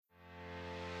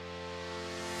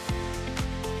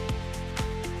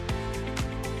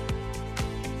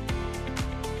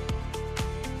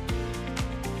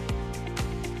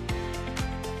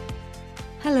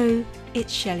Hello,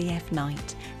 it's Shelley F.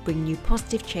 Knight, bringing you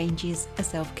Positive Changes, a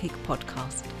Self-Kick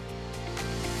podcast.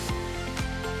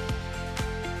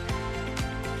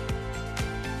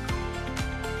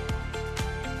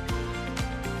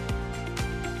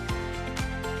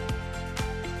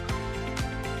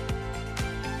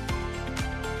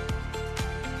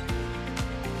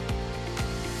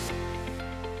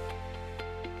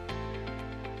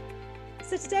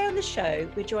 So today on the show,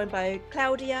 we're joined by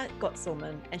Claudia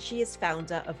Gotzelman, and she is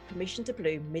founder of Permission to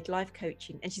Bloom Midlife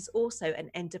Coaching, and she's also an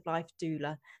end-of-life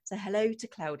doula. So hello to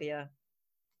Claudia.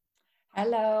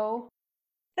 Hello.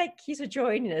 Thank you for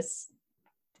joining us.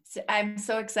 I'm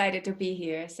so excited to be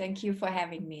here. Thank you for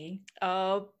having me.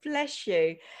 Oh, bless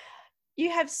you.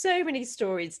 You have so many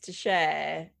stories to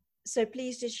share. So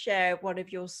please just share one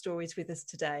of your stories with us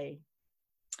today.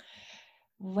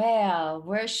 Well,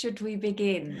 where should we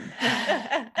begin?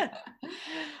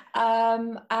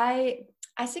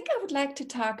 I think I would like to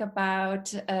talk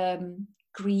about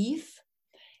grief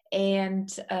and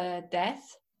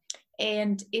death.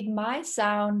 And it might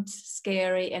sound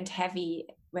scary and heavy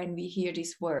when we hear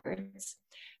these words,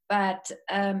 but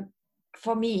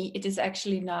for me, it is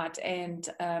actually not. And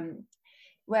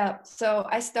so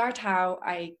I start how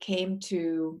I came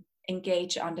to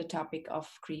engage on the topic of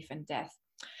grief and death.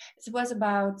 It was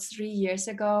about 3 years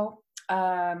ago.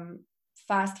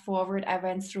 Fast forward, I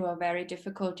went through a very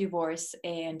difficult divorce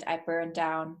and I burned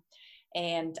down,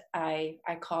 and I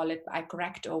call it, I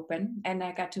cracked open and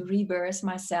I got to rebirth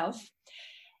myself.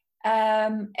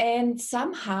 And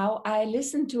somehow I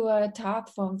listened to a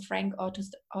talk from Frank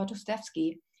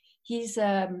Ostowski.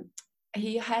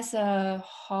 He has a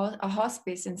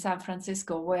hospice in San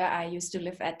Francisco where I used to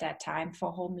live at that time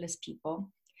for homeless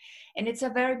people. And it's a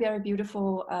very, very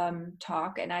beautiful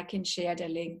talk, and I can share the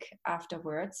link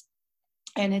afterwards.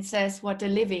 And it says what the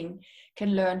living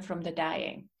can learn from the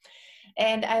dying.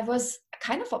 And I was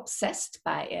kind of obsessed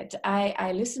by it.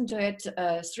 I listened to it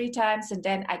 3 times, and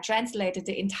then I translated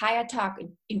the entire talk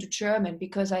into German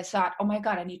because I thought, oh my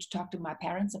God, I need to talk to my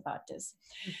parents about this.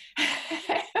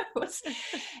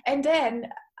 And then,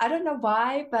 I don't know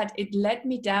why, but it led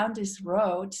me down this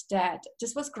road that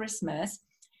this was Christmas.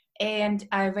 And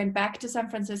I went back to San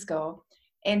Francisco,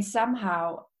 and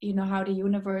somehow, you know how the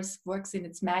universe works in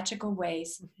its magical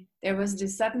ways. There was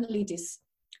suddenly this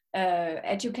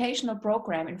educational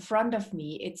program in front of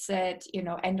me. It said,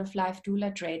 end of life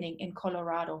doula training in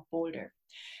Colorado, Boulder.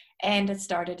 And it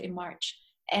started in March.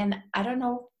 And I don't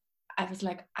know, I was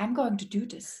like, I'm going to do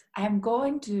this. I'm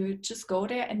going to just go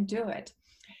there and do it.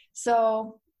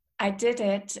 So I did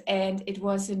it, and it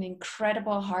was an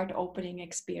incredible heart-opening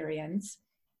experience.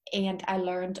 And I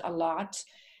learned a lot,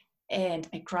 and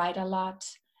I cried a lot.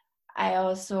 I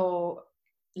also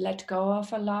let go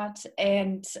of a lot.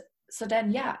 And so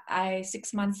then, 9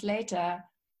 months later,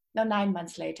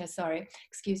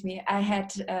 I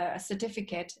had a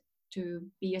certificate to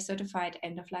be a certified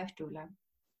end-of-life doula.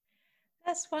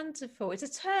 That's wonderful. It's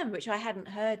a term which I hadn't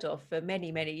heard of for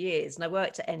many, many years. And I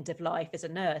worked at End of Life as a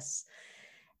nurse.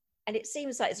 And it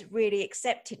seems like it's really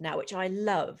accepted now, which I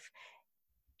love.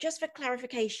 Just for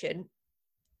clarification,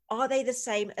 are they the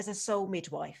same as a soul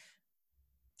midwife?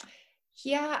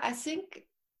 Yeah, I think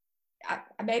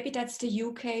maybe that's the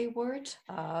UK word.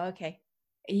 Oh, okay.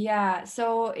 Yeah,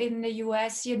 so in the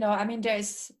US,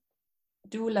 there's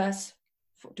doulas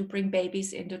to bring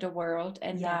babies into the world,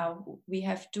 and now we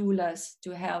have doulas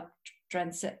to help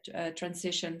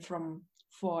transition from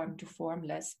form to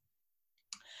formless.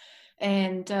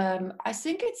 And I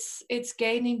think it's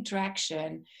gaining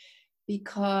traction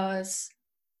because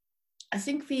I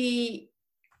think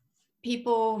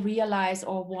people realize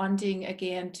or wanting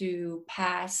again to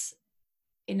pass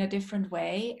in a different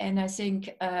way. And I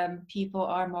think people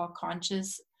are more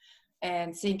conscious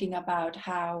and thinking about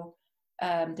how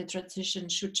the transition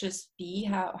should just be,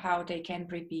 how they can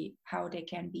be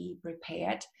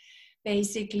prepared.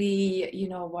 Basically,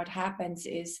 what happens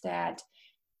is that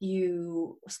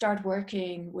you start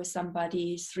working with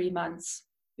somebody 3 months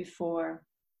before,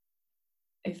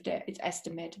 if it's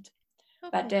estimated.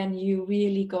 Okay. But then you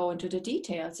really go into the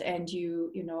details, and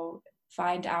you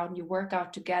find out, and you work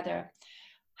out together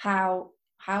how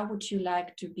would you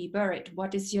like to be buried?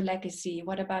 What is your legacy?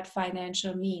 What about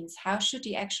financial means? How should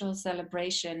the actual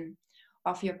celebration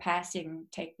of your passing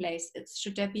take place?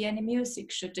 Should there be any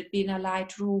music? Should it be in a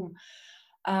light room?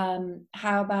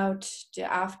 How about the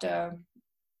after,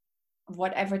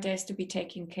 whatever there's to be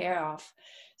taken care of?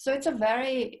 So it's a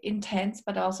very intense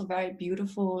but also very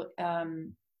beautiful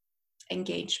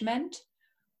engagement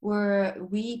where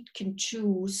we can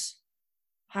choose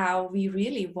how we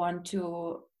really want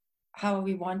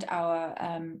our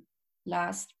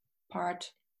last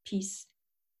part piece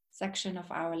section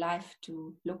of our life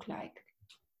to look like.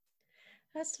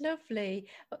 That's lovely.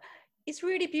 It's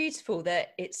really beautiful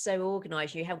that it's so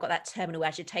organised. You haven't got that terminal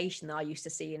agitation that I used to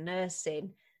see in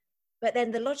nursing. But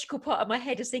then the logical part of my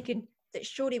head is thinking that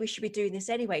surely we should be doing this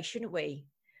anyway, shouldn't we?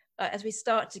 As we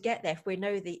start to get there, if we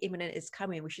know the imminent is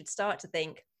coming, we should start to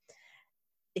think,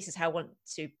 this is how I want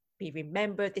to be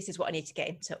remembered. This is what I need to get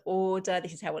into order.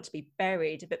 This is how I want to be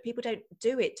buried. But people don't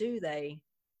do it, do they?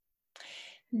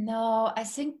 No, I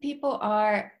think people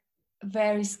are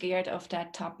very scared of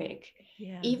that topic.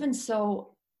 Yeah. Even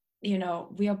so, you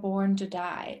know, we are born to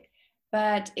die.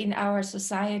 But in our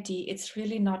society, it's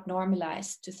really not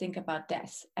normalized to think about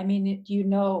death. I mean, you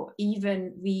know,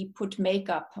 even we put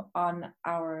makeup on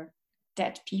our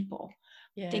dead people.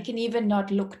 Yeah. They can even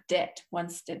not look dead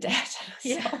once they're dead.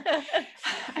 Yeah. So,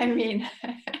 I mean,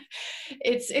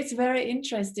 it's very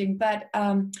interesting. But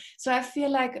so I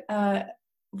feel like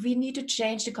we need to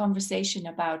change the conversation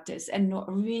about this and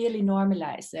really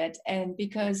normalize it. And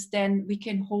because then we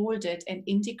can hold it and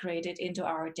integrate it into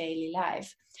our daily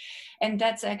life. And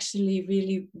that's actually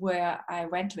really where I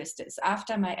went with this.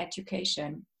 After my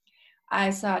education,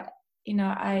 I thought, you know,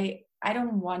 I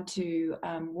don't want to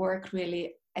work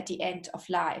really at the end of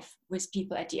life with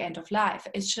people at the end of life.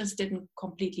 It just didn't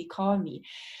completely call me.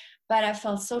 But I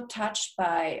felt so touched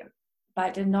by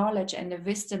the knowledge and the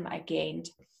wisdom I gained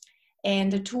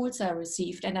and the tools I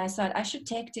received. And I thought I should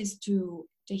take this to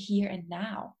the here and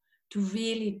now, to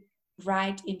really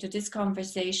right into this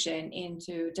conversation,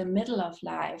 into the middle of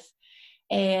life,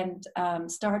 and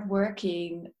start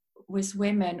working with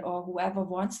women or whoever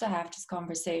wants to have this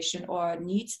conversation or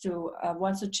needs to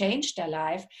wants to change their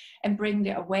life and bring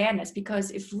the awareness.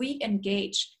 Because if we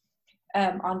engage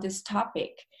on this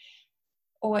topic,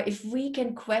 or if we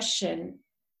can question,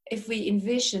 if we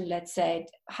envision, let's say,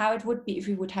 how it would be if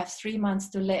we would have 3 months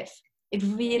to live, it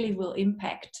really will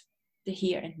impact the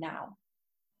here and now.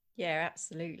 Yeah,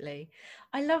 absolutely.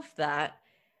 I love that.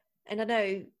 And I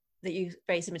know that you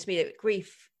very similar to me, that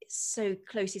grief is so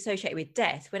closely associated with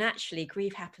death, when actually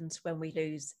grief happens when we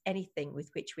lose anything with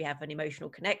which we have an emotional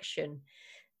connection.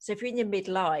 So if you're in your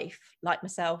midlife, like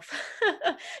myself,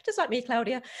 just like me,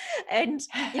 Claudia, and,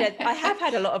 you know, I have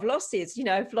had a lot of losses. You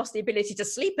know, I've lost the ability to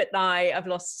sleep at night. I've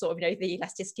lost sort of, you know, the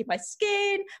elasticity of my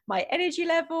skin, my energy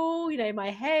level, you know,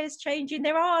 my hair's changing.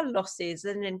 There are losses.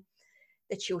 And then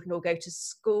the children all go to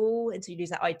school, and so you lose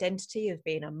that identity of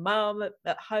being a mum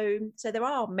at home. So there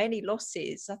are many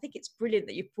losses. I think it's brilliant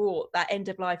that you brought that end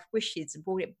of life wishes and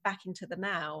brought it back into the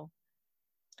now.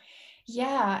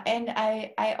 Yeah, and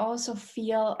I also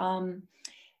feel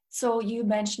so you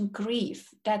mentioned grief.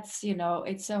 That's, you know,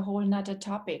 it's a whole nother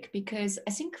topic, because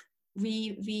I think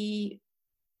we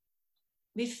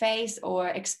face or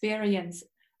experience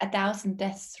 1,000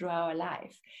 deaths through our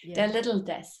life. Yeah. They're little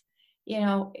deaths, you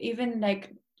know, even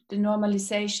like the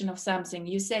normalization of something.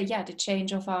 You say, yeah, the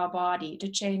change of our body, the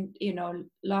change, you know,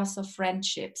 loss of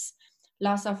friendships,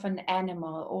 loss of an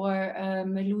animal, or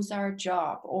we lose our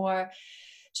job, or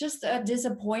just a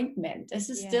disappointment. This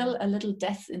is still a little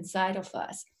death inside of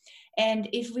us. And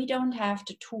if we don't have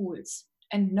the tools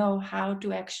and know how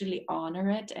to actually honor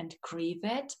it and grieve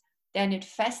it, then it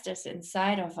festers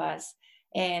inside of us.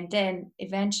 And then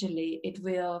eventually it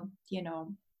will, you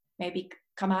know, maybe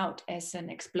come out as an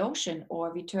explosion,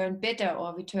 or we turn bitter,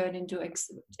 or we turn into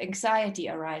anxiety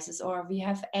arises, or we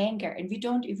have anger and we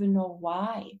don't even know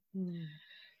why.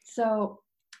 So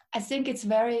I think it's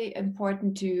very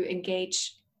important to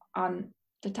engage on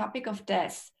the topic of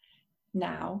death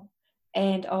now,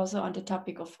 and also on the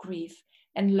topic of grief,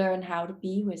 and learn how to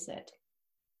be with it.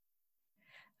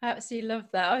 I absolutely love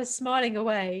that. I was smiling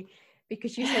away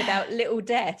because you said about little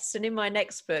deaths, and in my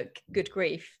next book, Good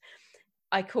Grief,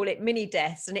 I call it mini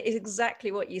deaths. And it is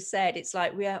exactly what you said. It's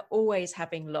like we are always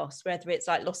having loss, whether it's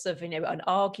like loss of, you know, an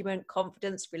argument,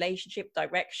 confidence, relationship,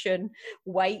 direction,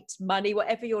 weight, money,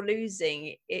 whatever you're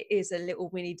losing, it is a little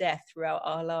mini death throughout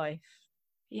our life.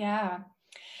 Yeah.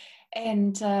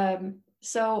 And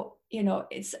so, you know,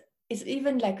 it's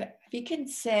even like, we can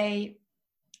say,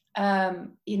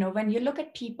 you know, when you look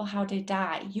at people, how they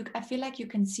die, I feel like you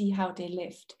can see how they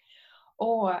lived.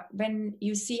 Or when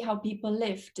you see how people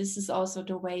live, this is also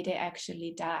the way they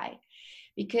actually die.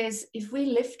 Because if we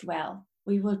lived well,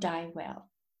 we will die well.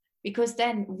 Because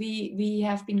then we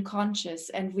have been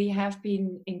conscious and we have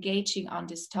been engaging on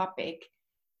this topic.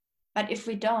 But if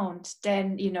we don't,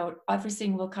 then, you know,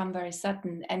 everything will come very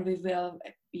sudden, and we will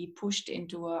be pushed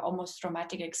into a almost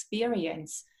traumatic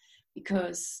experience,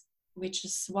 because we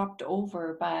just swapped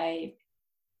over by,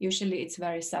 usually it's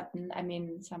very sudden. I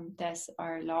mean, some deaths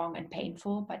are long and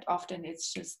painful, but often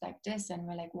it's just like this, and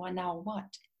we're like, well, now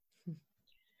what?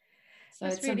 So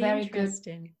That's it's a really very good,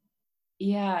 interesting.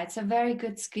 yeah, it's a very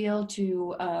good skill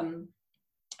to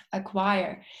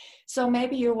acquire. So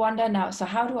maybe you wonder now, so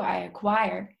how do I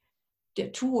acquire the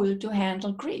tool to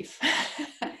handle grief?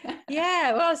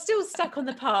 Yeah, well, I was still stuck on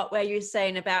the part where you were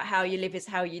saying about how you live is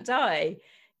how you die.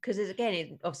 Because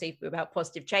again, obviously about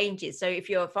positive changes. So if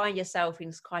you find yourself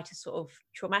in quite a sort of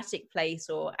traumatic place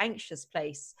or anxious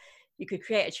place, you could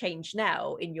create a change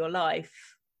now in your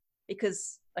life.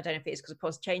 Because I don't know if it's because of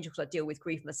positive change or because I deal with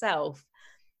grief myself,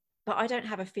 but I don't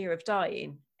have a fear of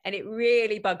dying. And it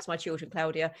really bugs my children,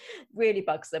 Claudia, really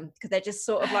bugs them because they're just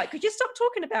sort of like, could you stop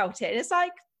talking about it? And it's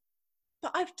like,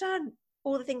 but I've done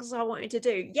all the things I wanted to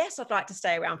do. Yes, I'd like to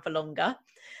stay around for longer,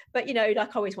 but like I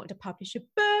always wanted to publish a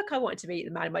book. I wanted to meet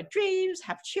the man of my dreams,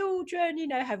 have children,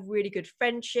 have really good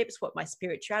friendships, want my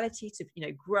spirituality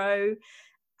to, grow.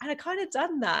 And I kind of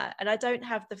done that, and I don't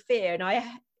have the fear. And I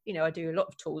do a lot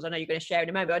of tools. I know you're going to share in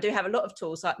a moment, but I do have a lot of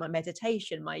tools like my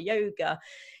meditation, my yoga,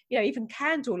 even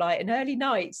candlelight and early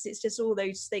nights. It's just all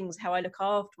those things, how I look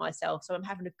after myself. So I'm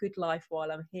having a good life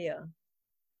while I'm here.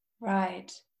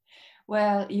 Right.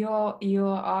 Well, you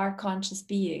are conscious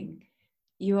being.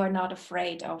 You are not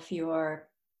afraid of your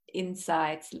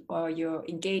insights, or you're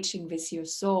engaging with your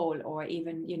soul, or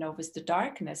even with the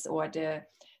darkness or the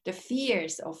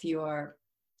fears of your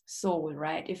soul,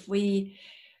 right? If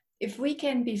we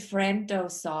can befriend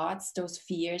those thoughts, those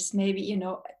fears, maybe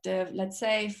let's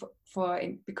say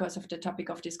because of the topic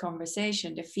of this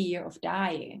conversation, the fear of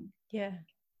dying. Yeah.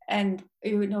 And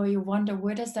you wonder,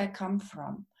 where does that come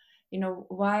from?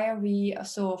 Why are we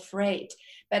so afraid?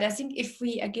 But I think if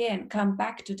we again come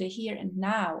back to the here and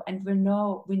now, and we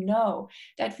know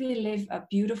that we live a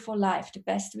beautiful life, the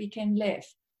best we can live,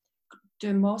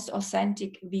 the most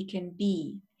authentic we can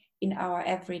be in our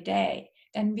everyday,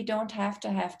 then we don't have to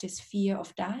have this fear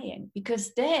of dying,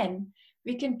 because then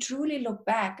we can truly look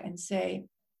back and say,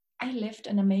 I lived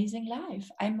an amazing life,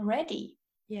 I'm ready.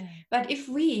 Yeah. But if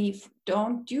we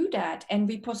don't do that, and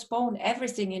we postpone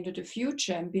everything into the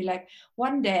future and be like,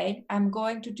 one day I'm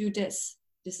going to do this.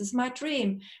 This is my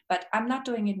dream, but I'm not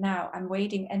doing it now. I'm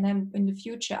waiting, and then in the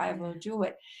future I will do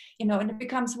it. And it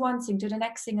becomes one thing to the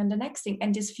next thing and the next thing.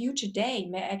 And this future day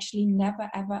may actually never,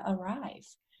 ever arrive.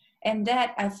 And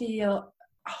that, I feel,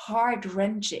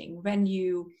 heart-wrenching when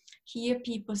you hear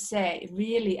people say,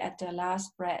 really at their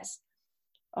last breath,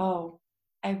 oh,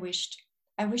 I wished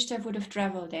I would have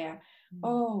traveled there.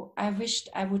 Oh, I wished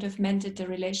I would have mended the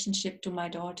relationship to my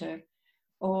daughter.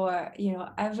 Or,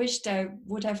 I wished I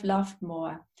would have loved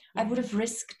more. I would have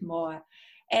risked more.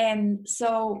 And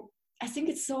so I think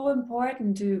it's so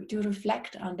important to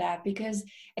reflect on that, because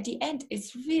at the end,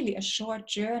 it's really a short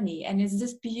journey. And it's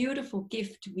this beautiful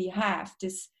gift we have,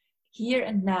 this here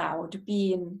and now, to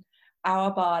be in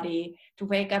our body, to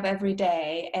wake up every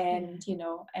day and,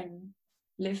 and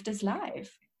live this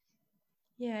life.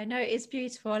 Yeah, no, it's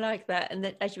beautiful. I like that. And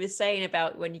that, as you were saying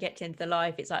about when you get to the end of the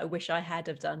life, it's like, I wish I had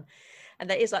have done. And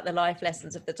that is like the life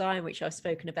lessons of the dying, which I've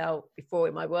spoken about before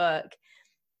in my work.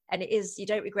 And it is, you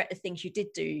don't regret the things you did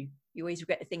do. You always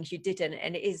regret the things you didn't.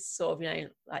 And it is sort of,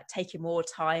 like taking more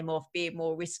time off, being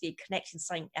more risky, connecting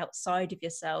something outside of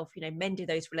yourself, mending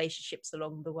those relationships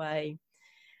along the way.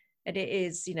 And it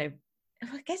is,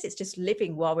 I guess it's just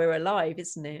living while we're alive,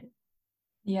 isn't it?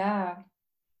 Yeah.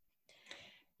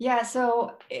 Yeah,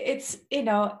 so it's,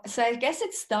 so I guess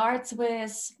it starts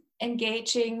with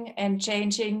engaging and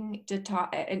changing the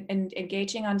and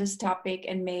engaging on this topic,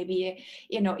 and maybe,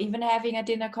 even having a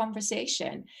dinner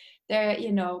conversation there,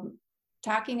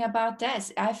 talking about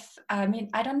this.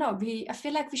 I don't know, I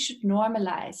feel like we should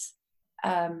normalize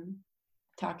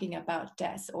talking about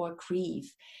death or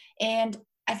grief. And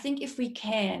I think if we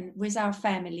can, with our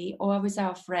family or with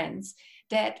our friends,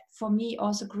 that for me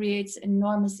also creates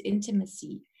enormous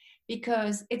intimacy,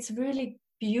 because it's really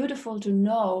beautiful to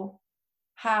know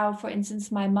how, for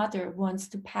instance, my mother wants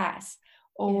to pass,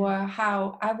 or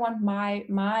how I want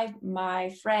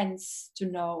my friends to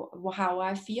know how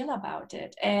I feel about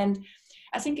it. And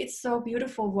I think it's so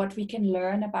beautiful what we can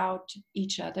learn about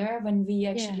each other when we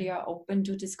actually are open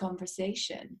to this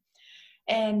conversation.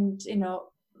 And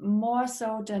more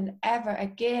so than ever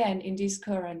again in these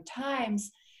current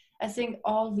times, I think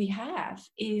all we have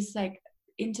is like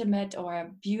intimate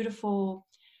or beautiful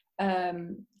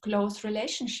close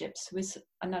relationships with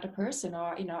another person,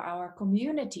 or our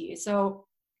community. So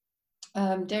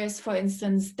there's, for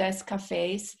instance, desk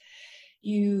cafes.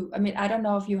 I don't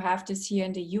know if you have this here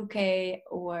in the UK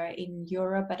or in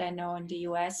Europe, but I know in the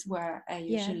US, where I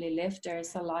usually live,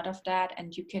 there's a lot of that,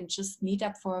 and you can just meet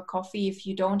up for a coffee if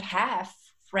you don't have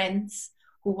friends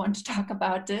who want to talk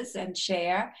about this and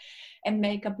share and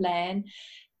make a plan.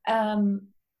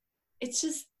 it's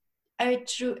just a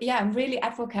true, yeah, I'm really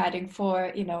advocating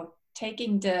for,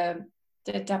 taking the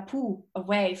taboo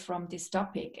away from this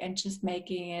topic and just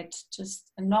making it,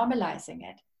 just normalizing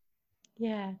it.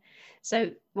 Yeah.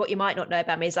 So what you might not know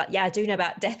about me is like, yeah, I do know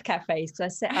about death cafes, because I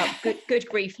set up Good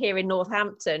Grief here in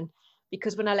Northampton,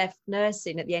 because when I left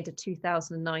nursing at the end of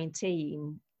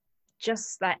 2019,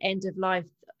 just that end of life,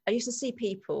 I used to see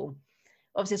people,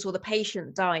 obviously I saw the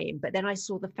patient dying, but then I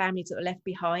saw the families that were left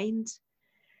behind,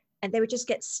 and they would just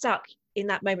get stuck in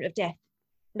that moment of death,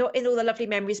 not in all the lovely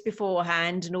memories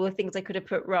beforehand and all the things they could have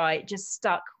put right, just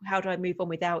stuck. How do I move on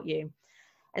without you?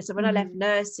 And so when I left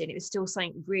nursing, it was still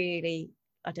something really,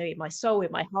 I don't know, in my soul,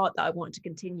 in my heart, that I want to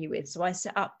continue with. So I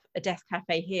set up a death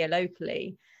cafe here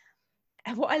locally.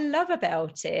 And what I love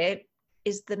about it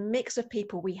is the mix of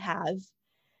people we have,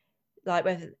 like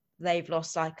whether they've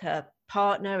lost like a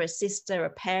partner, a sister, a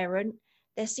parent,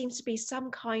 there seems to be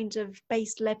some kind of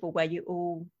base level where you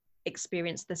all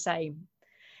experience the same.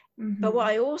 But what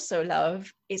I also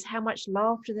love is how much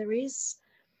laughter there is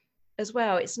as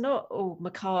well. It's not all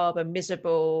macabre and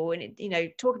miserable, and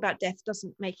talking about death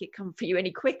doesn't make it come for you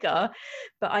any quicker.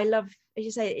 But I love, as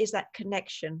you say, it is that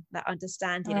connection, that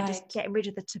understanding, and just getting rid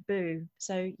of the taboo.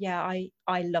 So yeah,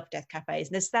 I love death cafes,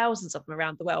 and there's thousands of them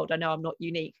around the world. I know I'm not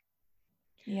unique.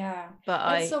 Yeah, But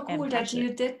that's I so cool that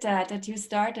you did that you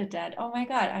started that. Oh my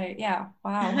God,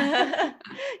 wow.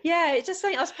 Yeah, it's just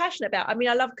something I was passionate about. I mean,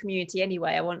 I love community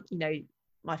anyway. I want,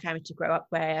 my family to grow up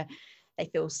where they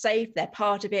feel safe, they're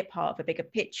part of it, part of a bigger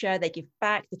picture, they give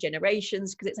back the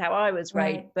generations, because it's how I was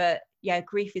raised. But yeah,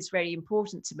 grief is very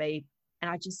important to me,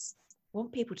 and I just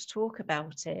want people to talk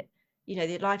about it.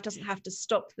 The life doesn't have to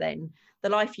stop then. The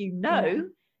life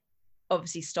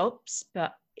obviously stops,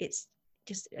 but it's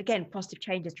just, again, positive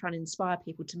change is trying to inspire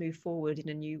people to move forward in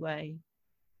a new way.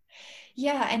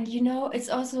 Yeah, and it's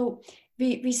also,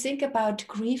 we think about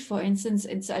grief, for instance,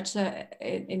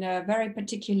 in a very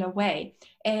particular way.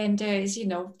 And there's,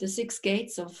 the 6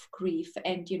 gates of grief,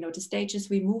 and the stages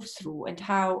we move through, and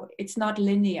how it's not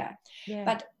linear. Yeah.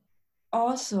 But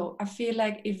also, I feel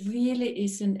like it really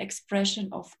is an expression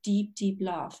of deep, deep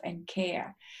love and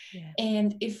care. Yeah.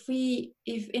 And if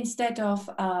instead of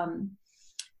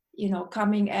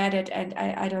coming at it, and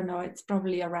I don't know, it's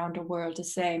probably around the world the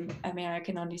same. I mean, I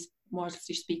can only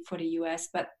mostly speak for the US,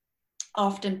 but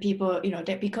often people,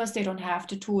 because they don't have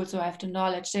the tools or have the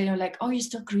knowledge, they're like, oh, you're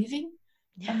still grieving?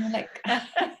 Yeah. And I'm like,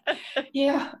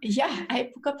 yeah, I'm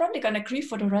probably gonna grieve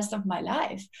for the rest of my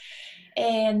life.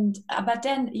 And but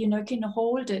then you can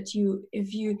hold it. You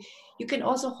can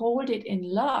also hold it in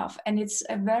love, and it's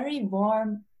a very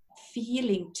warm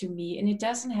feeling to me. And it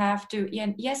doesn't have to.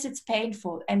 Yes, it's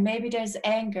painful, and maybe there's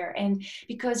anger, and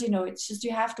because it's just,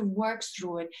 you have to work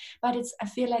through it. But I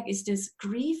feel like it's this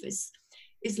grief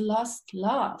is lost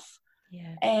love.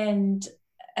 Yeah. And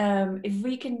if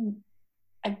we can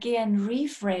again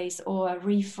rephrase or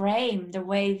reframe the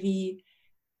way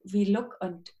we look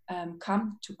and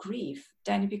come to grief,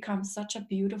 then it becomes such a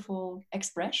beautiful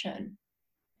expression.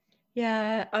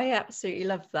 Yeah, I absolutely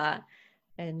love that.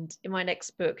 And in my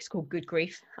next book, it's called Good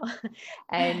Grief.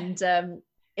 And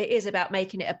it is about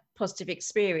making it a positive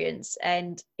experience.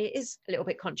 And it is a little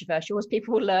bit controversial, as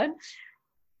people will learn,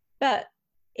 but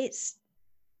it's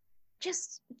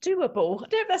just doable. I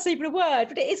don't know if that's even a word,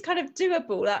 but it is kind of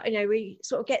doable. That we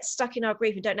sort of get stuck in our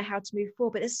grief and don't know how to move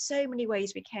forward. But there's so many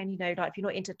ways we can. Like if you're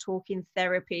not into talking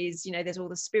therapies, there's all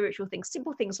the spiritual things,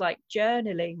 simple things like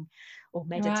journaling or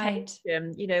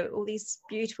meditation. All these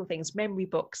beautiful things, memory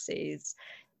boxes.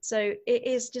 So it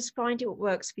is just finding what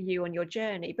works for you on your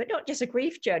journey, but not just a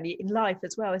grief journey, in life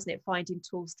as well, isn't it? Finding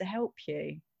tools to help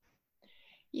you.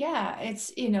 Yeah,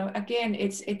 it's again,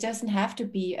 it doesn't have to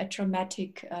be a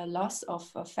traumatic loss of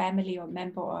a family or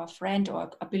member or a friend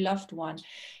or a beloved one.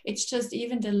 It's just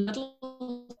even the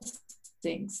little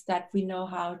things that we know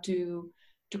how to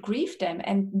grieve them.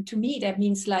 And to me, that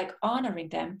means like honoring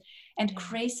them and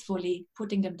gracefully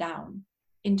putting them down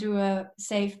into a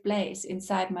safe place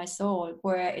inside my soul,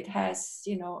 where it has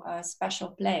a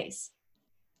special place.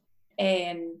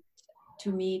 And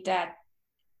to me, that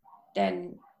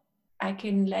then I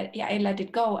can I let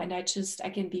it go, and I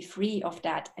can be free of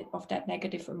that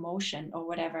negative emotion or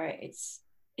whatever. It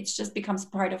just becomes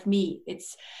part of me.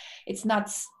 It's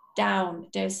not down.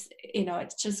 There's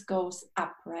it just goes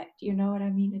up, right? You know what I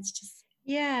mean? It's just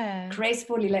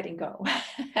gracefully letting go.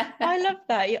 I love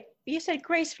that. You said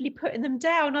gracefully putting them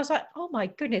down. I was like, oh my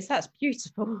goodness, that's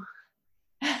beautiful.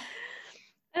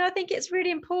 And I think it's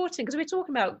really important, because we're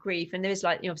talking about grief, and there is,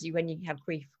 like, obviously when you have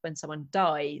grief when someone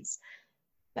dies,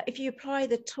 but if you apply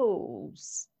the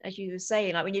tools, as you were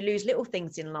saying, like when you lose little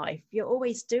things in life, you're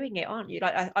always doing it, aren't you?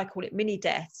 Like I call it mini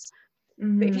deaths.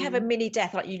 But if you have a Mhm. mini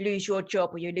death, like you lose your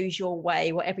job or you lose your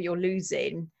way, whatever you're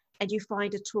losing, and you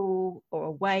find a tool or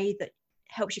a way that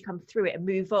helps you come through it and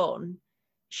move on,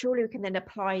 surely we can then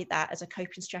apply that as a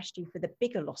coping strategy for the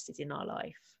bigger losses in our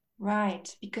life.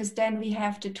 Right, because then we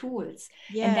have the tools.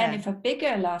 And then Yeah, if a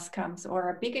bigger loss comes or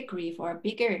a bigger grief or a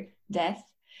bigger death,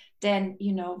 then,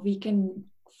 we can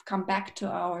come back to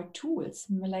our tools.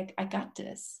 And we're like, I got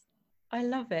this. I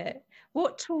love it.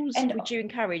 What tools And would you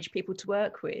encourage people to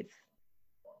work with?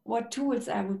 what tools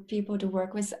I would people to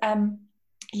work with?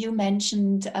 You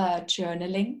mentioned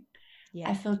journaling. I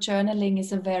Yeah, feel journaling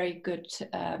is a very good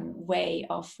way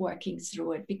of working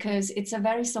through it because it's a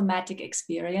very somatic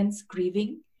experience,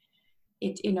 grieving.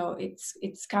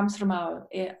 It comes from our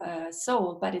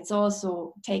soul, but it's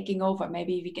also taking over.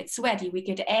 Maybe we get sweaty, we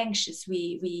get anxious,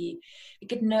 we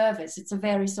get nervous. It's a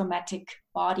very somatic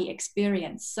body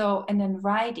experience. So, and then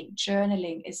writing,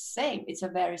 journaling is same. It's a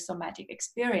very somatic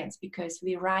experience because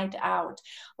we write out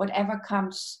whatever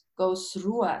goes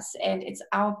through us, and it's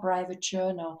our private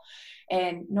journal,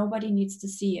 and nobody needs to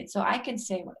see it. So I can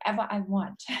say whatever I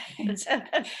want. It's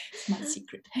my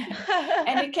secret.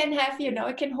 And it can have,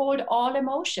 it can hold all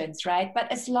emotions, right?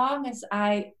 But as long as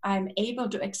I'm able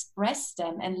to express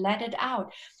them and let it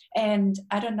out. And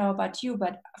I don't know about you,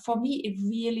 but for me it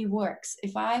really works.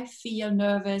 If I feel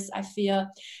nervous, I feel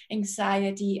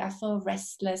anxiety, I feel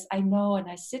restless, I know, and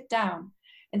I sit down,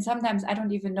 and sometimes I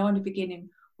don't even know in the beginning,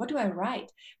 what do I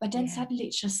write? But then yeah. suddenly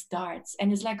it just starts,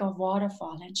 and it's like a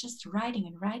waterfall, and just writing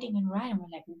and writing and writing.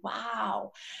 We're like,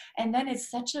 wow. And then it's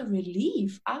such a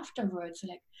relief afterwards,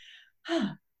 like,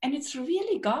 huh. And it's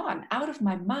really gone out of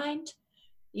my mind.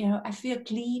 I feel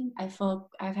clean. I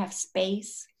have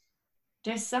space.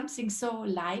 There's something so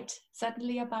light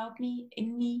suddenly about me,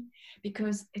 in me,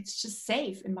 because it's just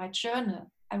safe in my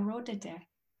journal. I wrote it there.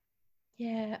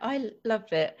 Yeah, I love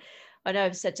it. I know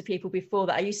I've said to people before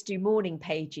that I used to do morning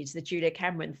pages, the Julia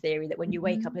Cameron theory, that when you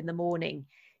wake up Mm-hmm. in the morning,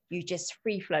 you just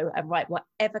free flow and write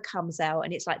whatever comes out.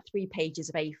 And it's like 3 pages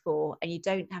of A4, and you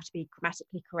don't have to be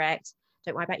grammatically correct.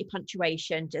 Don't worry about your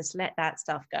punctuation. Just let that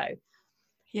stuff go.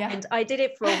 Yeah. And I did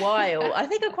it for a while. I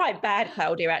think I'm quite bad,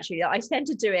 Claudia, actually. I tend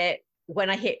to do it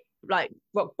when I hit like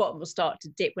rock bottom or start to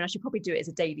dip, when I should probably do it as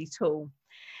a daily tool.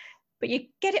 But you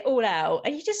get it all out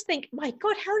and you just think, my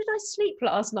God, how did I sleep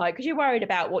last night? Because you're worried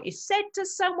about what you said to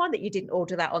someone, that you didn't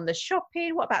order that on the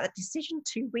shopping. What about the decision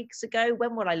 2 weeks ago?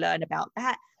 When will I learn about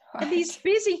that? And these Right.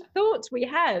 busy thoughts we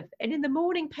have. And in the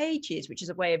morning pages, which is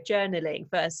a way of journaling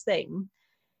first thing,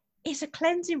 it's a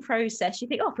cleansing process. You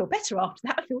think, oh, I feel better after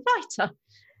that. I feel lighter.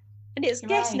 And it's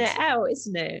getting it Right. out,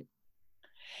 isn't it?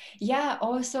 Yeah.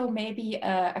 Also, maybe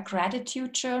a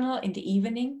gratitude journal in the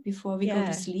evening before we go to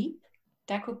Yeah. sleep.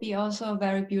 That could be also a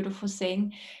very beautiful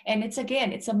thing. And it's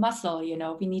a muscle,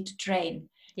 we need to train,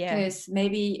 Yeah. because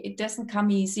maybe it doesn't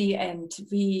come easy, and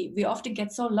we often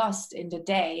get so lost in the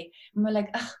day. And we're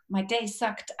like, oh, my day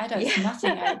sucked. I don't, Yeah. it's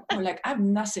nothing. We're like,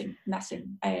 I'm nothing.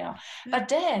 I don't know. But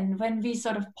then when we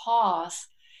sort of pause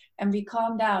and we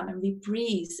calm down and we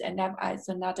breathe, and that is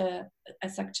another a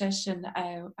suggestion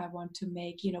I want to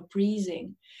make,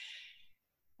 breathing.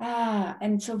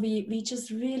 And so we just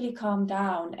really calm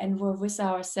down and we're with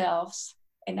ourselves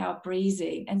and our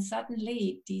breathing, and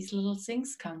suddenly these little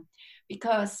things come,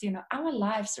 because our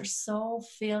lives are so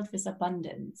filled with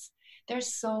abundance.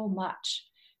 There's so much,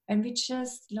 and we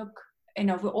just we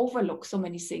overlook so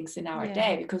many things in our Yeah.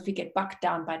 day because we get bogged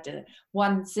down by the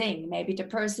one thing. Maybe the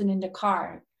person in the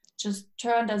car just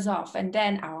turned us off, and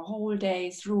then our whole day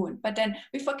is ruined. But then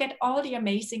we forget all the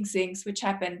amazing things which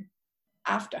happen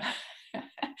after.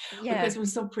 Yeah. Because we're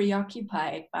so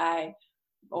preoccupied by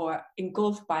or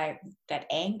engulfed by that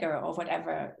anger or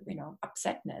whatever,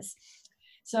 upsetness.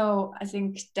 So I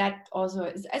think that also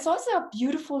it's also a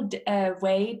beautiful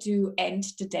way to end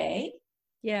the day,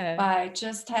 Yeah. by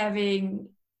just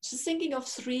thinking of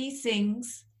 3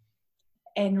 things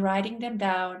and writing them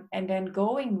down, and then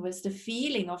going with the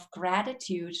feeling of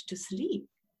gratitude to sleep.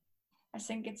 I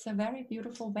think it's a very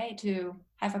beautiful way to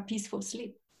have a peaceful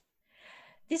sleep.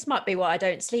 This might be why I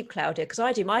don't sleep, Claudia, because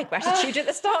I do my gratitude at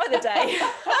the start of the day.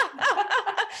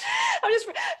 I'm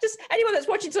just anyone that's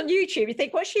watching this on YouTube, you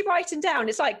think, what's she writing down?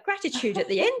 It's like gratitude at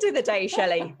the end of the day,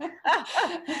 Shelley.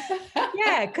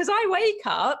 Yeah, because I wake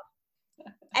up,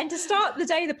 and to start the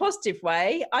day the positive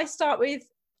way, I start with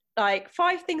like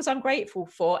 5 things I'm grateful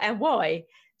for and why.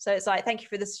 So it's like, thank you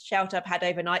for the shelter I've had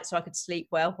overnight so I could sleep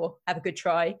well or have a good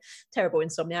try. Terrible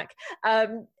insomniac.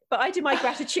 But I do my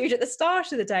gratitude at the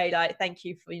start of the day, like thank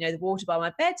you for the water by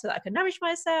my bed so that I can nourish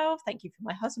myself. Thank you for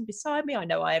my husband beside me. I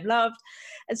know I am loved.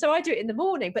 And so I do it in the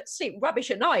morning, but sleep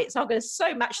rubbish at night. So I'm going to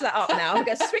so match that up now. I'm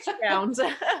going to switch around.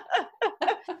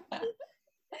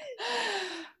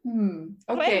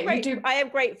 Okay, you do. I am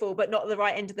grateful, but not at the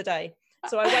right end of the day.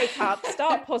 So I wake up,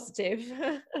 start positive,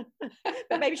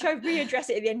 but maybe should I readdress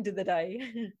it at the end of the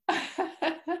day?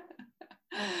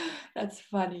 That's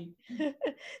funny.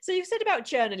 So you said about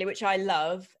journaling, which I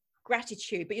love,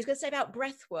 gratitude, but you was going to say about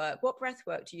breath work. What breath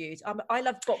work do you use? I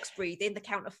love box breathing, the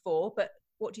count of 4, but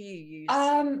what do you use?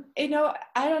 I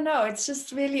don't know. It's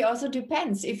just really also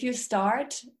depends. If you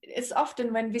start, it's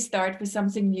often when we start with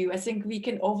something new, I think we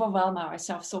can overwhelm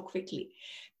ourselves so quickly.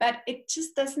 But it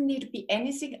just doesn't need to be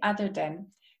anything other than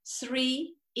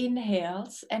 3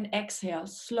 inhales and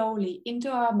exhales slowly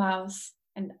into our mouth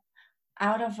and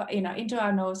out of, into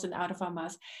our nose and out of our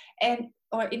mouth, and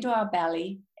or into our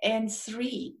belly. And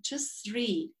 3, just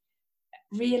 3,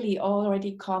 really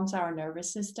already calms our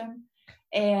nervous system.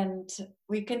 And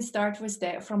we can start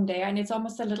from there, and it's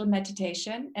almost a little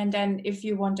meditation. And then if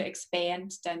you want to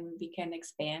expand, then we can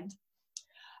expand.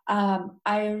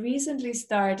 I recently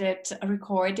started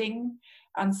recording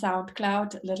on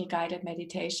SoundCloud little guided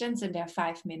meditations, and they're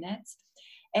 5 minutes,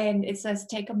 and it says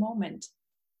take a moment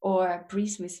or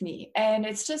breathe with me. And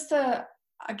it's just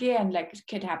again, like, it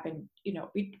could happen,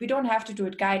 we don't have to do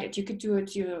it guided. You could do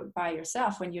it by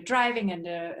yourself when you're driving, and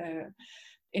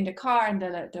in the car, and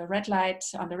the red light,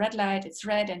 on the red light it's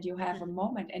red, and you have a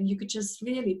moment, and you could just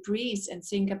really breathe and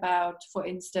think about, for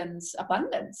instance,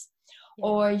 abundance. Yeah.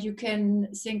 Or you can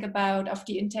think about of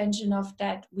the intention of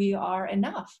that we are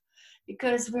enough,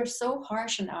 because we're so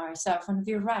harsh on ourselves, and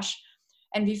we rush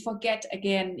and we forget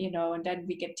again, and then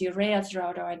we get derailed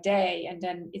throughout our day, and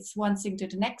then it's one thing to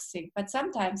the next thing. But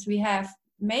sometimes we have,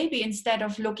 maybe instead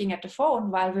of looking at the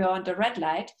phone while we're on the red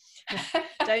light.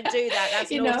 Don't do that.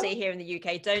 That's naughty here in the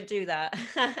UK. Don't do that.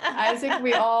 I think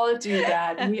we all do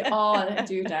that. We all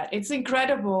do that. It's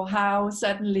incredible how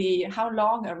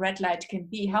long a red light can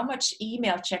be, how much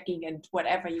email checking and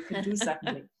whatever you can do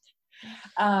suddenly.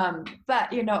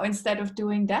 But instead of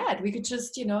doing that, we could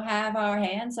just have our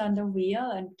hands on the wheel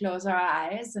and close our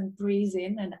eyes and breathe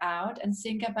in and out and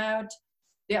think about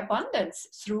the abundance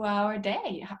through our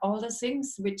day, all the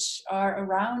things which are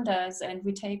around us and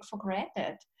we take for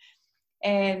granted.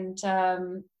 And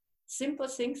simple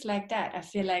things like that, I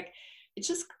feel like it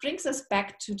just brings us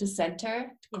back to the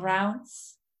center,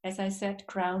 grounds, as I said,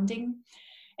 grounding.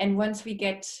 And once we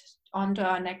get onto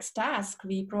our next task,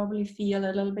 we probably feel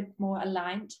a little bit more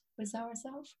aligned with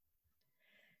ourselves.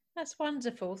 That's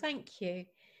wonderful. Thank you.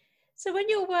 So when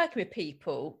you're working with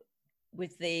people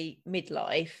with the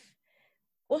midlife,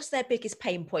 what's their biggest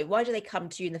pain point? Why do they come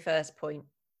to you in the first point?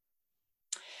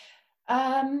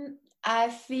 I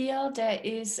feel there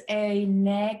is a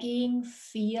nagging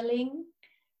feeling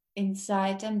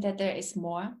inside them that there is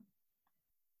more.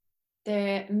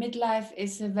 The midlife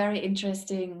is a very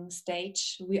interesting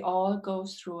stage. We all go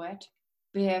through it.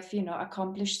 We have,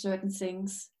 accomplished certain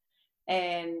things,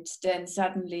 and then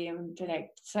suddenly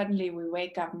we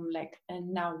wake up and like,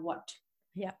 and now what?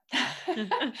 Yeah.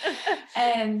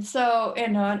 And so,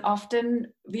 and often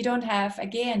we don't have,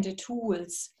 again, the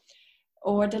tools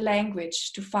or the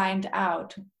language to find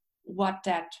out what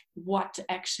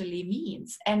actually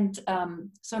means. And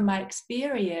so my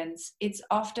experience, it's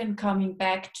often coming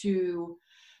back to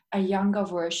a younger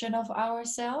version of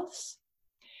ourselves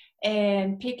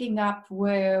and picking up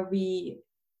where we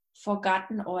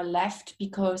forgotten or left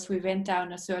because we went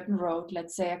down a certain road,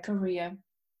 let's say a career,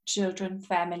 children,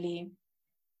 family,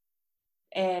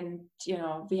 and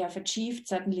we have achieved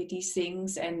suddenly these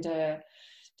things, and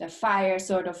the fire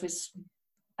sort of is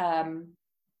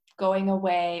going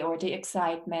away, or the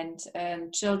excitement,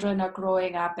 and children are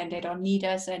growing up and they don't need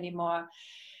us anymore.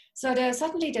 So there's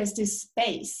this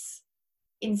space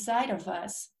inside of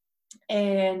us,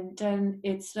 and then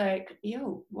it's like,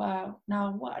 wow,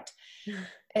 now what?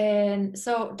 And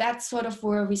so that's sort of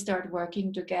where we start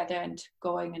working together and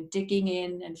going and digging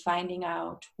in and finding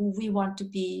out who we want to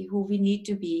be, who we need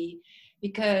to be.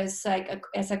 Because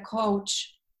as a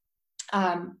coach,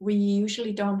 we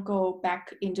usually don't go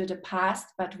back into the past,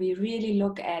 but we really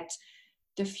look at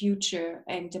the future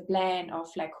and the plan of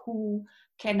like, who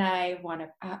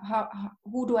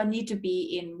do I need to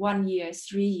be in 1 year,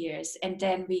 3 years, and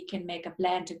then we can make a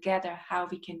plan together how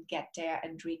we can get there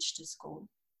and reach this goal.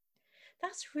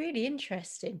 That's really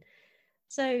interesting.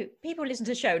 So people listen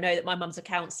to the show know that my mum's a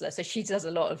counsellor, so she does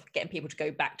a lot of getting people to go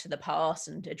back to the past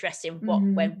and addressing what,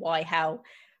 when, why, how.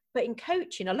 But in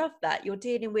coaching, I love that you're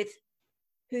dealing with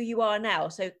who you are now.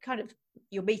 So kind of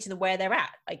you're meeting them where they're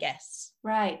at, I guess.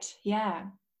 Right. Yeah.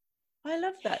 I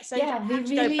love that. So you don't have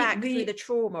to go back through the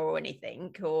trauma or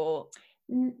anything, or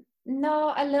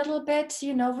No, a little bit.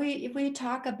 We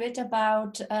talk a bit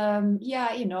about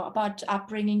about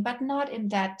upbringing, but not in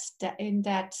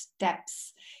that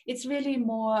depth. It's really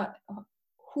more,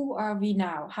 who are we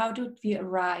now? How did we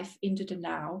arrive into the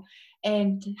now?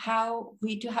 And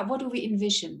what do we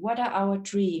envision? What are our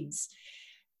dreams?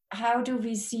 How do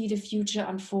we see the future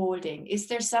unfolding? Is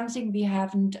there something we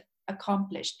haven't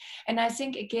accomplished? And I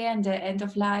think again, the end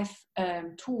of life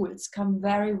tools come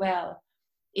very well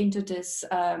into this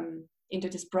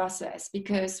process,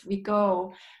 because we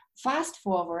go fast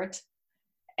forward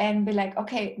and be like,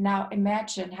 okay, now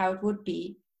imagine how it would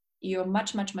be. You're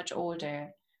much, much, much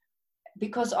older.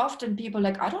 Because often people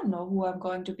like, I don't know who I'm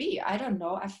going to be. I don't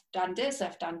know. I've done this,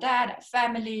 I've done that, I have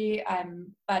family.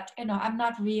 But I'm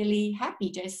not really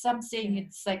happy. There's something.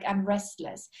 It's like I'm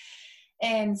restless.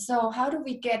 And so, how do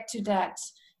we get to that,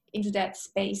 into that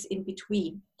space in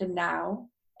between the now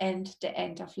and the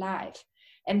end of life?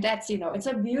 And that's, it's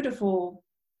a beautiful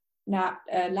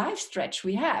life stretch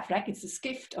we have. Like, it's this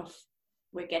gift of,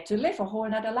 we get to live a whole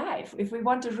nother life. If we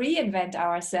want to reinvent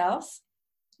ourselves,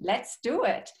 let's do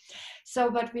it.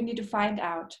 So, but we need to find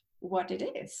out what it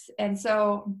is. And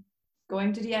so,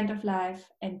 going to the end of life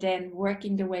and then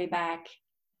working the way back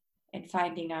and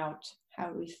finding out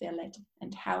how we feel it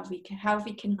and how we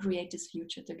can create this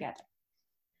future together.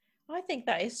 I think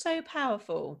that is so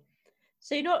powerful.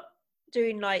 So you're not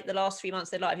doing like the last 3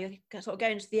 months of their life, you're sort of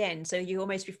going to the end. So you're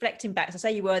almost reflecting back. So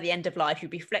say you were at the end of life,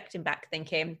 you'd be reflecting back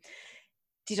thinking,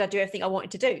 did I do everything I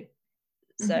wanted to do?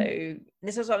 So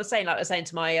this is what I was saying, like I was saying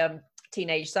to my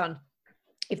teenage son,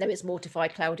 even though it's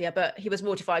mortified, Claudia, but he was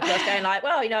mortified because I was going like,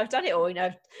 well, I've done it all,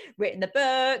 I've written the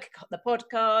book, got the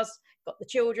podcast, got the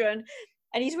children,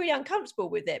 and he's really uncomfortable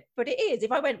with it. But it is,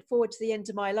 if I went forward to the end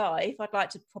of my life, I'd like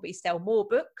to probably sell more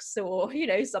books or,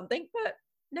 something, but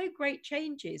no great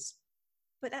changes.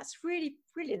 But that's really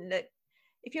brilliant that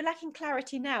if you're lacking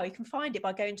clarity now, you can find it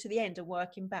by going to the end and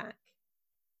working back.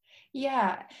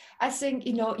 Yeah, I think,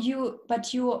 you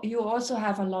also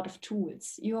have a lot of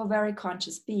tools. You're a very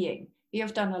conscious being. You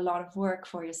have done a lot of work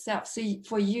for yourself. So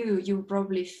for you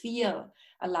probably feel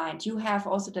aligned. You have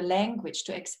also the language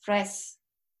to express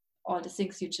all the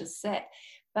things you just said.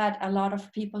 But a lot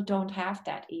of people don't have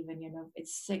that even,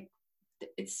 it's like,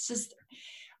 it's just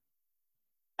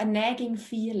a nagging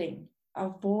feeling, a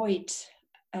void,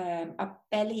 a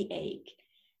belly ache.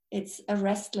 It's a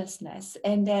restlessness.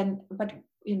 And then, but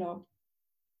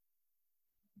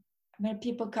when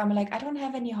people come like, I don't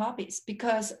have any hobbies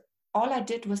because all I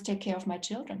did was take care of my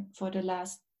children for the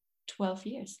last 12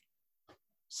 years.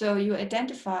 So you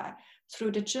identify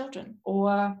through the children,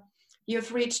 or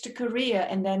you've reached a career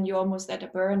and then you're almost at a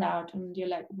burnout and you're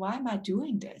like, why am I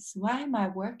doing this? Why am I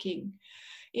working,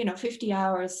 50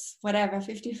 hours, whatever,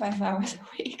 55 hours a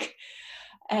week?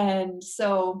 And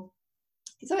so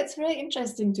it's really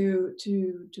interesting to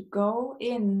go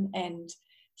in and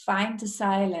find the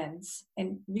silence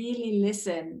and really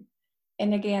listen,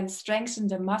 and again strengthen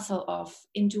the muscle of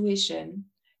intuition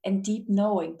and deep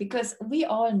knowing, because we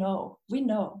all know,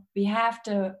 we have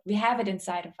it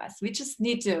inside of us. We just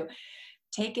need to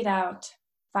take it out,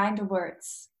 find the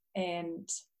words and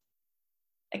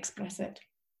express it.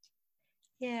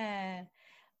 Yeah,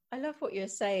 I love what you're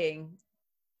saying.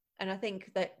 And I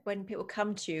think that when people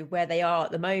come to you where they are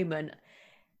at the moment,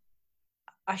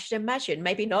 I should imagine,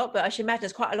 maybe not, but I should imagine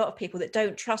there's quite a lot of people that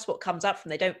don't trust what comes up from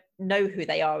them. They don't know who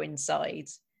they are inside.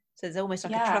 So there's almost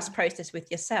like a trust process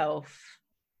with yourself.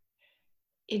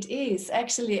 It is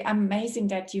actually amazing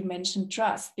that you mentioned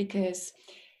trust, because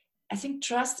I think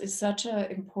trust is such an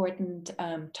important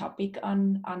topic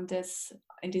in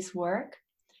this work.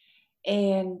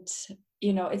 And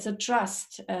it's a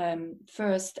trust.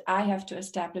 First, I have to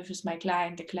establish with my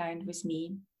client, the client with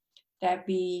me, that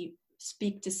we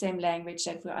speak the same language,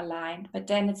 that we're aligned. But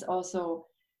then it's also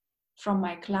from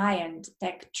my client,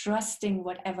 like trusting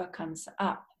whatever comes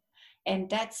up. And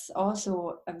that's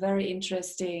also a very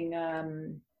interesting,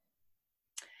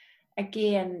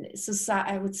 again,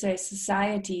 I would say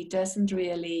society doesn't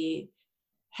really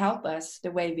help us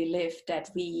the way we live, that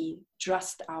we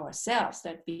trust ourselves,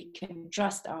 that we can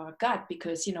trust our gut,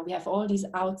 because we have all these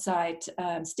outside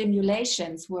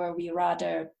stimulations where we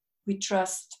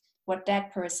trust what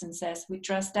that person says, we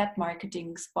trust that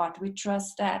marketing spot, we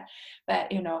trust that,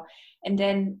 but and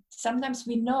then sometimes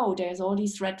we know there's all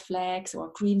these red flags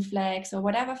or green flags or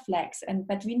whatever flags,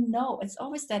 but we know, it's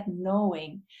always that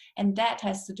knowing, and that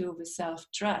has to do with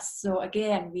self-trust. So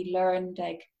again, we learn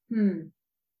like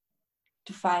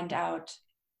to find out,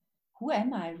 who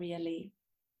am I really?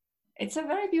 It's a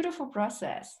very beautiful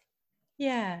process.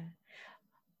 Yeah,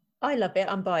 I love it.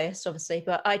 I'm biased, obviously,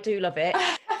 but I do love it.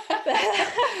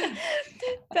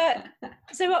 but But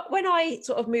so when I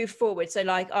sort of moved forward, so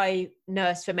like I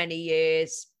nursed for many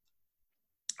years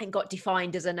and got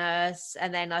defined as a nurse,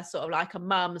 and then I sort of like a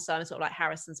mum, so I'm sort of like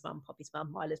Harrison's mum, Poppy's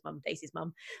mum, Mila's mum, Daisy's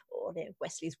mum, or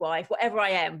Wesley's wife, whatever I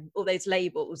am, all those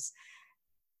labels.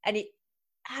 And I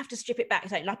have to strip it back,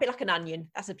 like a bit like an onion.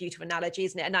 That's a beautiful analogy,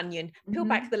 isn't it? An onion. Peel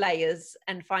back the layers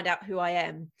and find out who I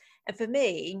am. And for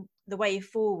me, the way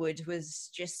forward was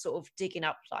just sort of digging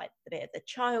up like the bit of the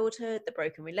childhood, the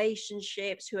broken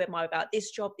relationships, who am I about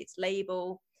this job, this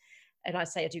label. And I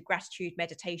say I do gratitude,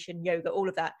 meditation, yoga, all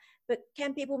of that. But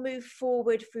can people move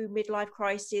forward through midlife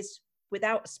crisis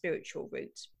without a spiritual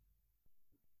route?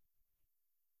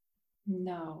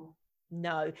 No.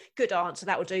 Good answer.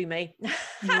 That will do me.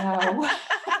 No.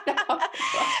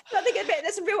 I think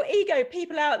there's some real ego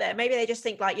people out there. Maybe they just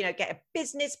think like, get a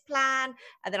business plan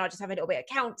and then I'll just have a little bit of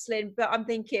counselling. But I'm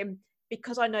thinking,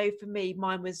 because I know for me,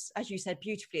 mine was, as you said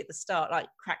beautifully at the start, like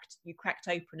you cracked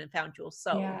open and found your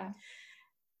soul. Yeah.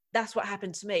 That's what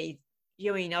happened to me.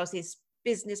 I was this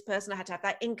business person. I had to have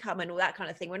that income and all that kind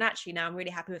of thing. When actually now I'm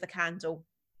really happy with a candle.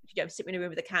 Sit in a room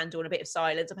with a candle and a bit of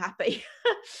silence, I'm happy.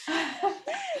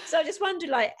 So I just wondered,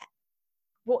 like,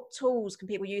 what tools can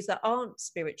people use that aren't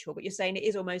spiritual? But you're saying it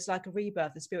is almost like a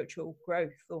rebirth, a spiritual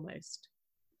growth almost.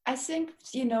 I think,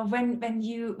 when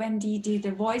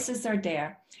the voices are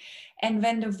there, and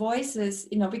when the voices,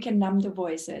 we can numb the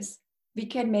voices. We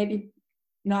can maybe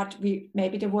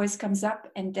the voice comes up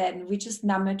and then we just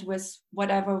numb it with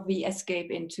whatever we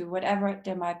escape into, whatever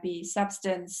there might be,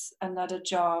 substance, another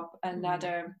job,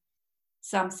 another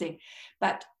something.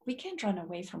 But we can't run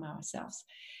away from ourselves,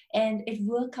 and it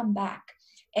will come back.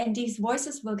 And these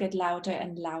voices will get louder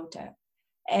and louder.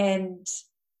 And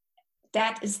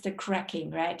that is the cracking,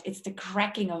 right? It's the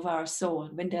cracking of our soul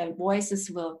when the voices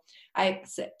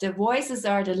the voices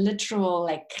are the literal,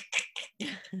 like,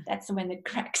 that's when it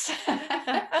cracks.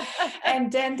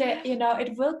 And then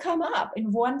it will come up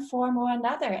in one form or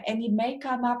another. And it may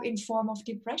come up in form of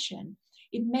depression.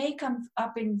 It may come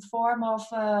up in form of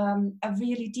a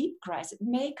really deep crisis. It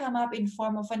may come up in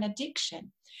form of an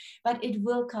addiction, but it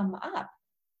will come up.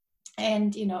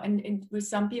 And and with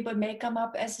some people it may come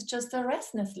up as just a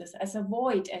restlessness, as a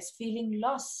void, as feeling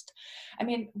lost. I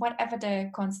mean, whatever the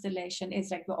constellation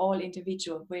is, like, we're all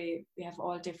individual. We have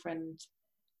all different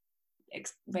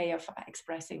way of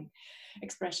expression.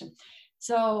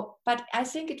 So, but I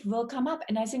think it will come up,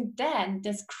 and I think then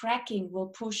this cracking will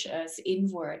push us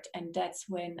inward, and that's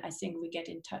when I think we get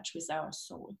in touch with our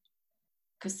soul,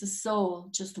 because the soul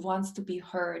just wants to be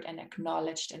heard and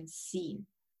acknowledged and seen.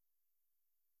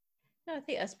 No, I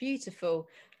think that's beautiful.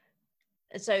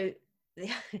 So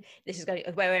this is going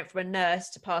where I went from a nurse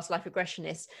to past life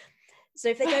regressionist. So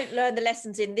if they don't learn the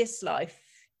lessons in this life,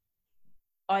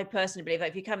 I personally believe that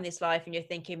if you come in this life and you're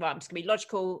thinking, right, I'm just going to be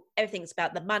logical, everything's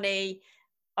about the money,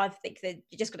 I think that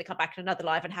you're just going to come back in another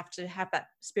life and have to have that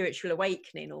spiritual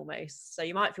awakening almost. So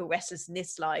you might feel restless in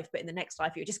this life, but in the next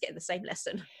life, you're just getting the same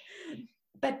lesson.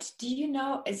 But do you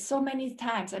know, so many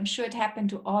times, I'm sure it happened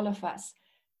to all of us,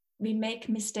 we make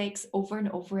mistakes over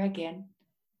and over again.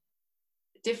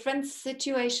 Different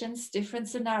situations, different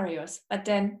scenarios, but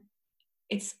then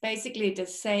it's basically the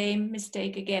same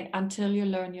mistake again until you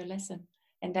learn your lesson,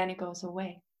 and then it goes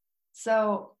away.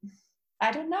 So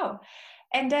I don't know.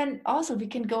 And then also we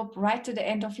can go right to the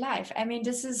end of life. I mean,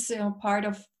 this is part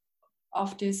of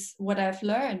this, what I've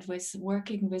learned with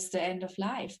working with the end of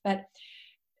life.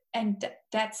 And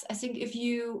that's, I think, if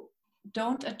you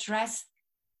don't address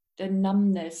the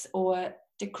numbness or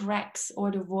the cracks or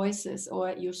the voices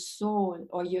or your soul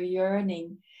or your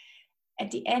yearning, at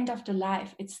the end of the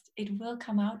life, it will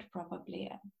come out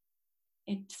probably.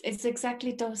 It's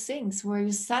exactly those things where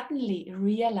you suddenly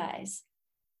realize,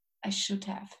 I should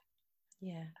have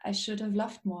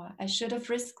loved more, I should have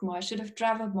risked more, I should have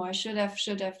traveled more, I should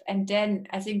have. And then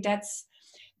I think that's,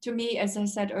 to me, as I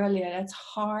said earlier, that's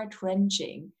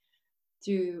heart-wrenching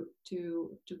to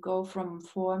go from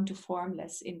form to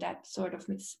formless in that sort of,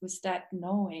 with that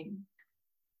knowing.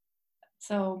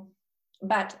 So,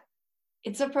 but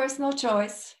it's a personal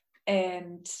choice,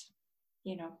 and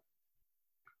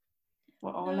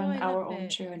we're all on our own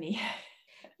journey.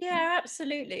 Yeah,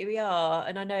 absolutely, we are.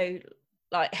 And I know,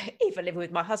 like, even living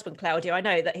with my husband Claudio, I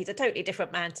know that he's a totally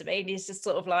different man to me, and he's just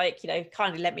sort of like,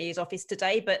 kindly lent me his office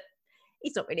today, but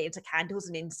he's not really into candles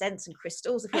and incense and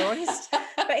crystals, if you're honest.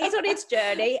 But he's on his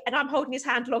journey and I'm holding his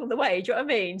hand along the way. Do you know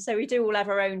what I mean? So we do all have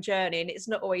our own journey, and it's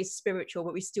not always spiritual,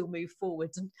 but we still move forward,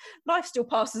 and life still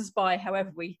passes by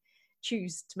however we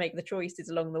choose to make the choices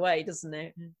along the way, doesn't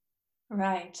it?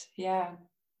 Right. Yeah.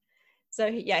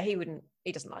 So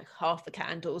he doesn't like half the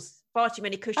candles. Far too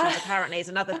many cushions apparently is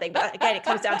another thing. But again, it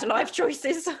comes down to life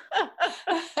choices.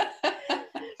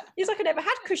 He's like, I never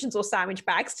had cushions or sandwich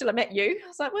bags till I met you. I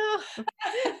was like, well,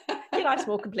 your life's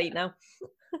more complete now.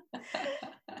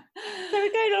 So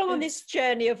we're going along on this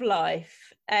journey of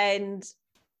life, and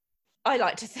I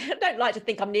don't like to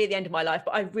think I'm near the end of my life,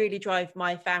 but I really drive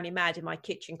my family mad in my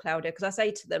kitchen, Claudia, because I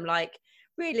say to them, like,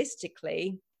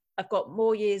 realistically, I've got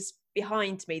more years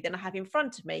behind me than I have in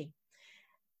front of me.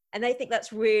 And they think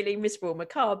that's really miserable and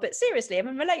macabre. But seriously, I'm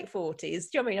in my late 40s. Do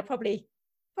you know what I mean? I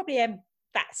probably am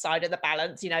that side of the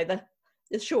balance,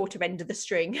 the shorter end of the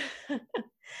string.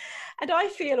 And I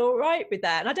feel all right with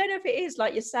that. And I don't know if it is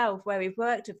like yourself, where we've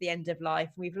worked with the end of life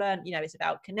and we've learned, it's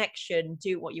about connection,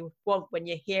 do what you want when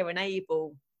you're here and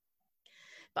able.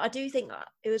 But I do think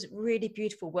it was really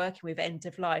beautiful working with end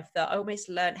of life, that I almost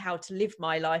learned how to live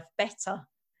my life better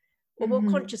or more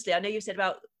consciously. I know you said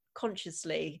about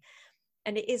consciously,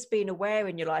 and it is being aware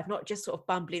in your life, not just sort of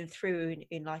bumbling through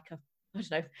in like I don't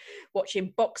know,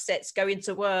 watching box sets, going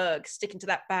to work, sticking to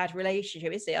that bad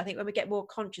relationship, is it? I think when we get more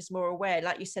conscious, more aware,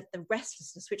 like you said, the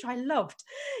restlessness, which I loved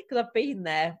because I've been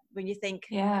there, when you think,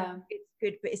 it's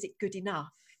good, but is it good enough?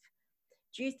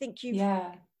 Do you think you've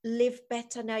lived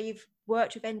better now you've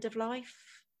worked with end of life?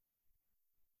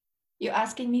 You're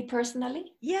asking me personally?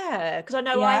 Yeah, because I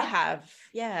know I have.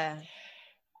 Yeah.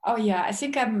 Oh yeah, I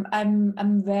think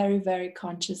I'm very, very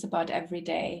conscious about every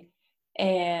day,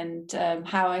 and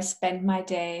how I spend my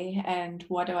day, and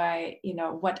what do I,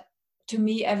 what, to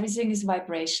me, everything is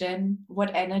vibration,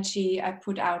 what energy I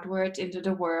put outward into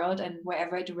the world and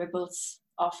wherever it ripples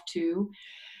off to.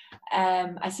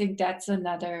 I think that's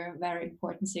another very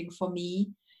important thing for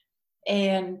me.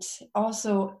 And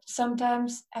also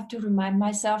sometimes I have to remind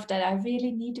myself that I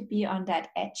really need to be on that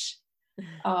edge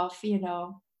of,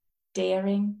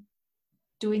 daring,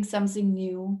 doing something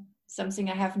new, something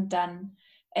I haven't done,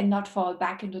 and not fall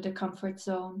back into the comfort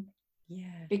zone.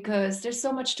 Yeah. Because there's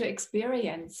so much to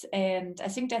experience. And I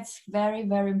think that's very,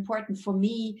 very important for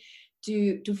me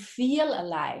to feel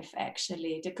alive,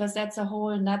 actually, because that's a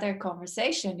whole nother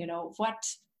conversation,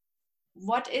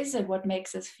 what is it, what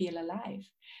makes us feel alive?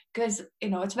 Because,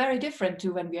 it's very different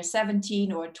to when we're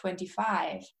 17 or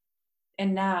 25.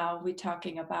 And now we're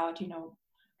talking about,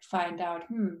 find out,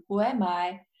 who am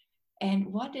I? And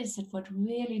what is it, what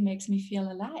really makes me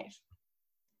feel alive?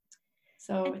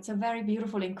 So it's a very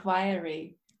beautiful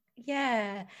inquiry.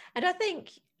 Yeah. And I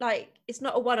think, like, it's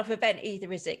not a one-off event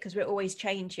either, is it? Because we're always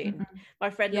changing. Mm-hmm. My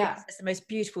friend says the most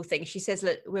beautiful thing. She says,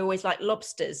 look, we're always like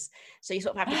lobsters. So you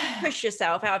sort of have to push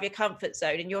yourself out of your comfort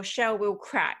zone, and your shell will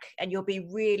crack and you'll be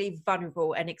really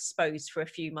vulnerable and exposed for a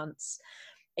few months.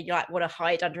 And you like want to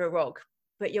hide under a rock.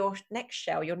 But your next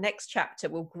shell, your next chapter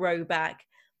will grow back.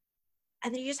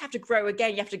 And then you just have to grow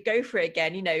again. You have to go for it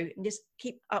again, and just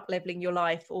keep up leveling your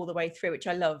life all the way through, which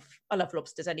I love. I love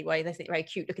lobsters anyway. They think they're very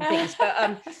cute looking things.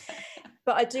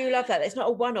 But I do love that. It's not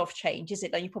a one-off change, is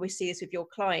it? And you probably see this with your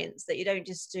clients, that you don't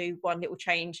just do one little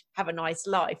change, have a nice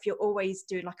life. You're always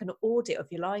doing like an audit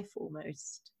of your life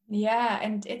almost. Yeah.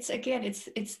 And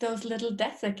it's those little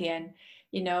deaths again.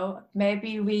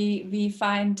 Maybe we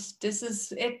find this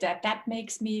is it, that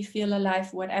makes me feel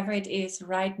alive, whatever it is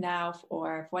right now,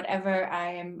 or whatever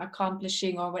I am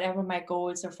accomplishing, or whatever my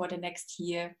goals are for the next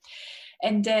year.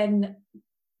 And then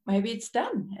maybe it's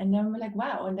done. And then we're like,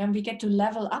 wow. And then we get to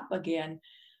level up again.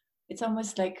 It's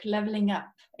almost like leveling up.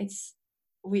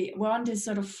 We're on this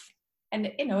sort of,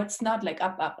 and it's not like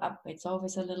up, up, up. It's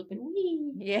always a little bit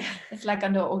wee. Yeah. It's like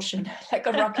on the ocean, like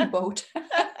a rocky boat.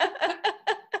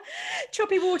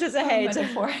 Choppy waters ahead.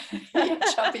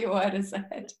 Choppy waters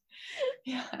ahead.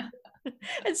 Yeah.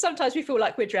 And sometimes we feel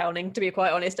like we're drowning, to be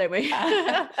quite honest, don't we?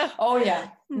 Oh yeah.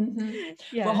 Mm-hmm.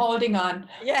 Yeah. We're holding on.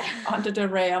 Yeah. Onto the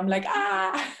ray. I'm like,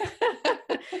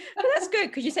 But that's good,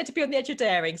 because you said to be on the edge of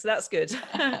daring, so that's good.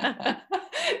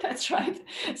 That's right.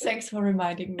 Thanks for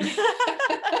reminding me.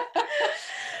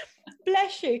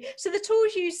 Bless you. So the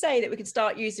tools you say that we can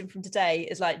start using from today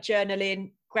is like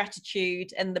journaling,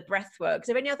 gratitude, and the breath work. Is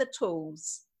there any other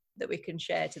tools that we can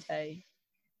share today?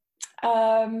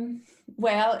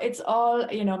 Well, it's all,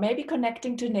 maybe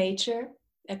connecting to nature.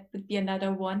 That would be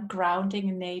another one, grounding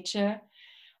in nature.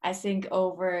 I think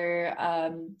over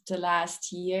the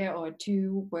last year or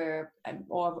two,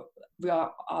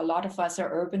 a lot of us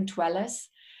are urban dwellers,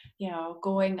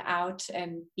 going out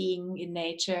and being in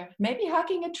nature, maybe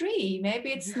hugging a tree. Maybe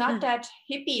it's not that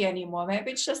hippie anymore.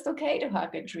 Maybe it's just okay to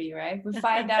hug a tree, right? We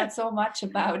find out so much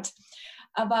about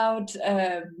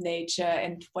nature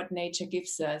and what nature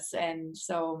gives us. And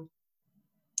so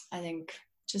I think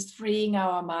just freeing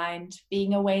our mind,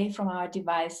 being away from our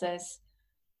devices,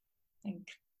 think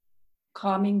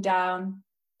calming down,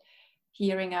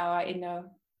 hearing our inner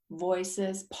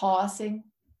voices, pausing.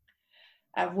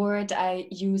 A word I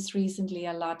use recently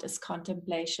a lot is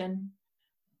contemplation.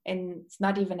 And it's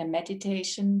not even a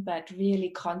meditation, but really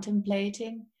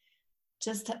contemplating.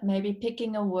 Just maybe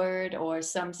picking a word or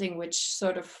something which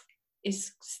sort of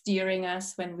is steering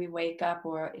us when we wake up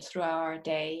or throughout our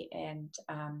day, and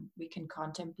we can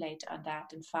contemplate on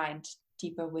that and find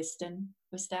deeper wisdom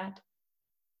with that.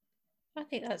 I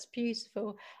think that's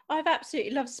beautiful. I've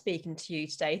absolutely loved speaking to you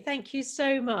today. Thank you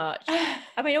so much.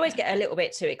 I mean, I always get a little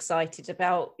bit too excited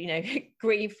about,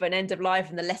 grief and end of life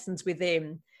and the lessons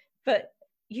within, but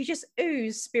you just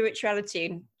ooze spirituality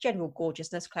and general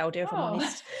gorgeousness, Claudia, if I'm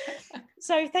honest.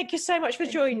 So thank you so much for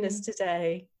joining us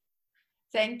today.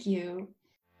 Thank you.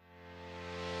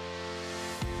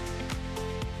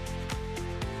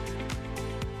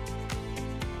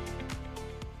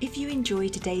 If you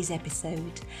enjoyed today's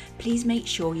episode, please make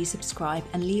sure you subscribe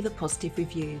and leave a positive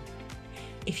review.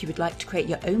 If you would like to create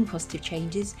your own positive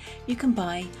changes, you can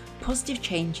buy Positive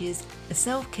Changes, a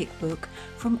self-kick book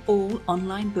from all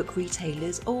online book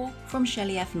retailers or from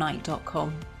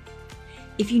ShelleyFKnight.com.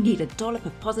 If you need a dollop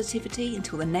of positivity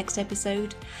until the next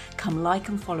episode, come like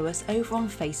and follow us over on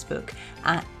Facebook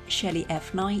at Shelley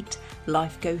F. Knight,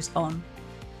 Life Goes On.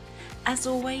 As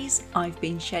always, I've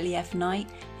been Shelley F. Knight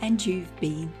and you've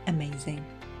been amazing.